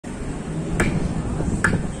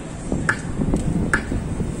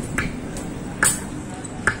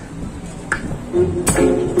I'm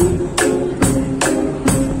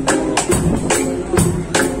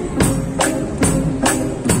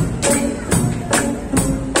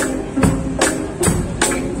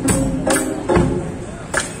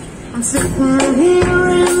sitting here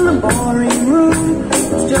in the boring room.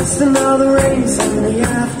 It's just another race in the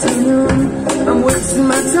afternoon. I'm wasting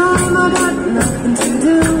my time, I got nothing to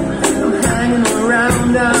do. I'm hanging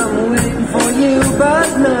around, I'm waiting for you,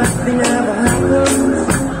 but nothing ever happens,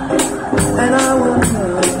 and I wonder.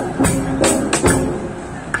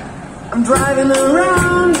 I'm driving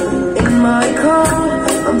around in my car.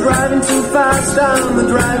 I'm driving too fast, I'm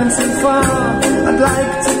driving too far. I'd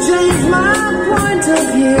like to change my point of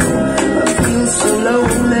view. I feel so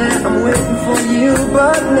lonely, I'm waiting for you,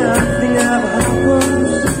 but nothing ever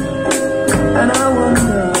happens, and I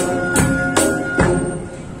wonder.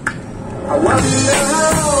 I wonder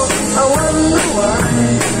how, I wonder why.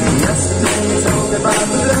 Yesterday you told me about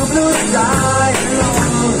the blue, blue sky, and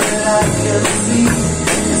all that I can see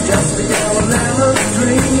is just a yellow lemon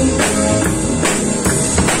tree.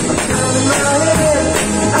 I'm turning my head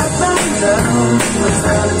up and down, I'm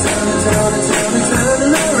turning, turning, turning, turning,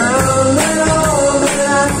 turning around, and all that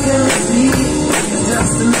I can see is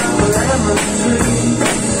just another lemon tree.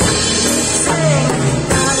 Sing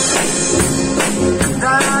that,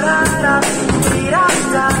 da da da, dee da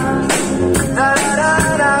da, da da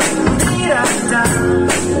da, dee da da,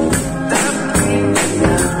 da dee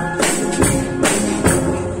da.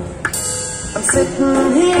 I'm sitting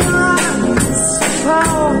here on this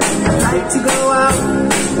floor. I'd like to go out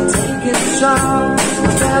and take a shower,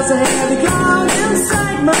 but there's a heavy cloud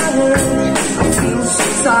inside my head. I feel so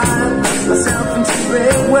tired, myself into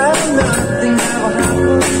bed, well nothing ever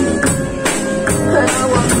happens, and I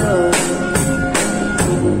wonder.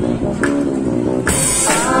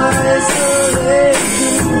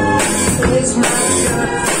 Isolation is not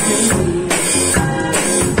good for me.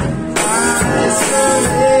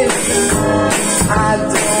 Isolation, I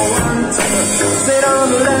don't want to sit on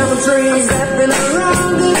the lemon tree.